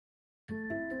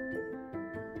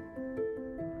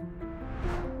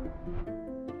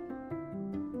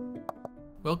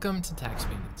Welcome to Tax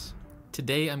Bandits.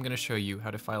 Today I'm going to show you how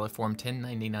to file a Form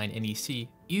 1099 NEC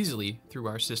easily through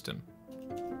our system.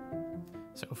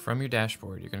 So from your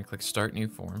dashboard, you're going to click Start New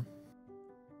Form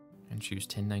and choose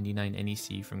 1099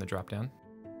 NEC from the dropdown.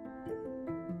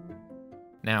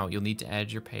 Now you'll need to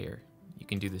add your payer. You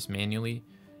can do this manually,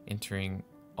 entering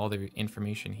all the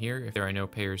information here if there are no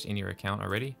payers in your account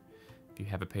already. If you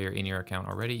have a payer in your account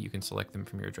already, you can select them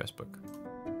from your address book.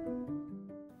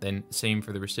 Then same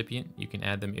for the recipient, you can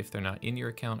add them if they're not in your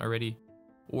account already,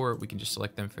 or we can just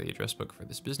select them for the address book for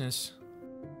this business.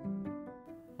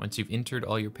 Once you've entered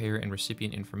all your payer and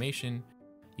recipient information,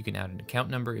 you can add an account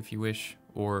number if you wish,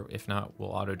 or if not, we'll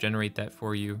auto-generate that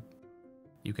for you.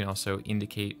 You can also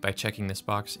indicate by checking this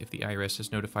box if the IRS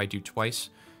has notified you twice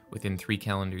within 3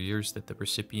 calendar years that the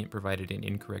recipient provided an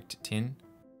incorrect TIN.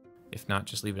 If not,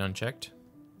 just leave it unchecked.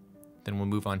 Then we'll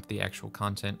move on to the actual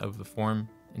content of the form,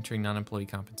 entering non-employee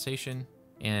compensation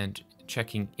and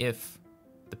checking if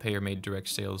the payer made direct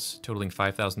sales totaling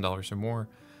 $5,000 or more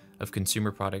of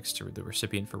consumer products to the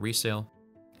recipient for resale.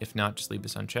 If not, just leave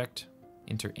this unchecked.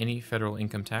 Enter any federal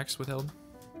income tax withheld.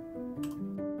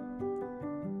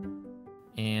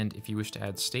 And if you wish to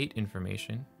add state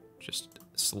information, just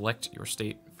select your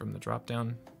state from the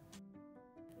dropdown.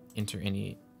 Enter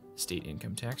any state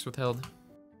income tax withheld.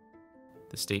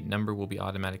 The state number will be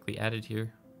automatically added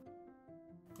here,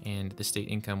 and the state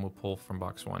income will pull from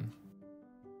box 1.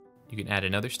 You can add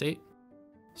another state,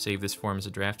 save this form as a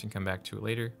draft and come back to it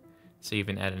later, save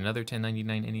and add another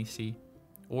 1099 NEC,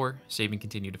 or save and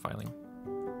continue to filing.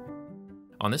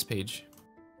 On this page,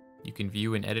 you can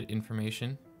view and edit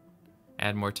information,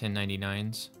 add more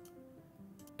 1099s,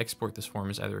 export this form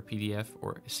as either a PDF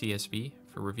or a CSV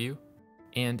for review,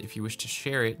 and if you wish to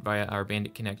share it via our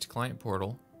Bandit Connect client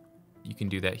portal, you can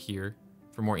do that here.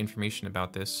 For more information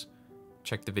about this,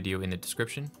 check the video in the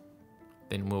description.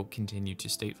 Then we'll continue to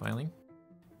state filing.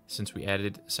 Since we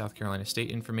added South Carolina state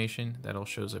information, that all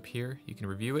shows up here. You can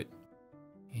review it.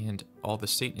 And all the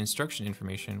state instruction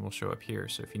information will show up here.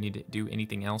 So if you need to do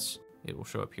anything else, it will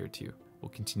show up here too. We'll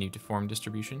continue to form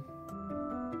distribution.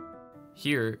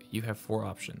 Here you have 4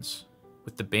 options.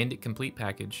 With the Bandit Complete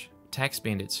package, Tax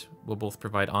Bandits will both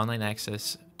provide online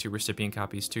access to recipient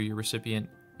copies to your recipient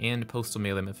and postal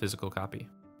mail them a physical copy.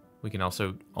 We can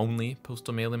also only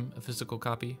postal mail them a physical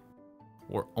copy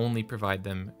or only provide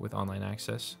them with online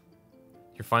access.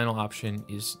 Your final option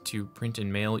is to print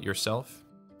and mail yourself,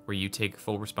 where you take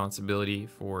full responsibility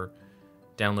for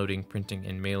downloading, printing,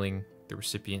 and mailing the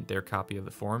recipient their copy of the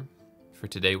form. For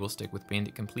today, we'll stick with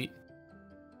Bandit Complete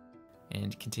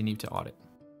and continue to audit.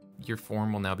 Your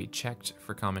form will now be checked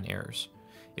for common errors.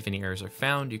 If any errors are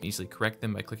found, you can easily correct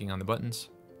them by clicking on the buttons.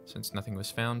 Since nothing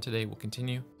was found today, we'll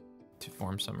continue to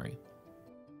form summary.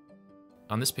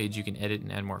 On this page, you can edit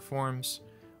and add more forms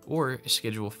or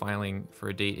schedule filing for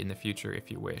a date in the future if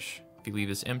you wish. If you leave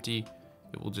this empty,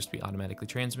 it will just be automatically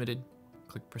transmitted.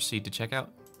 Click Proceed to checkout.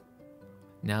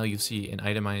 Now you'll see an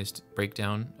itemized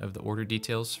breakdown of the order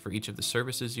details for each of the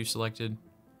services you selected.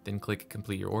 Then click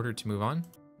Complete your order to move on.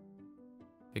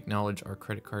 Acknowledge our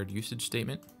credit card usage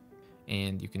statement.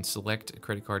 And you can select a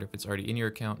credit card if it's already in your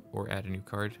account or add a new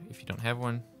card if you don't have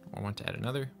one or want to add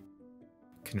another.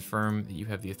 Confirm that you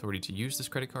have the authority to use this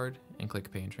credit card and click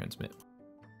Pay and Transmit.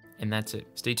 And that's it.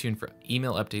 Stay tuned for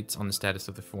email updates on the status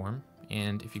of the form.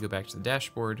 And if you go back to the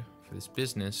dashboard for this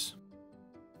business,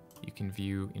 you can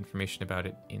view information about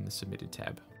it in the Submitted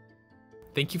tab.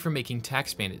 Thank you for making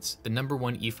Tax Bandits the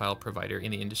 #1 e-file provider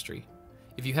in the industry.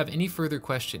 If you have any further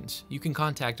questions, you can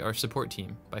contact our support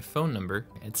team by phone number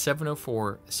at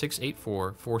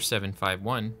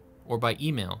 704-684-4751 or by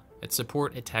email at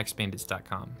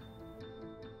support@taxbandits.com.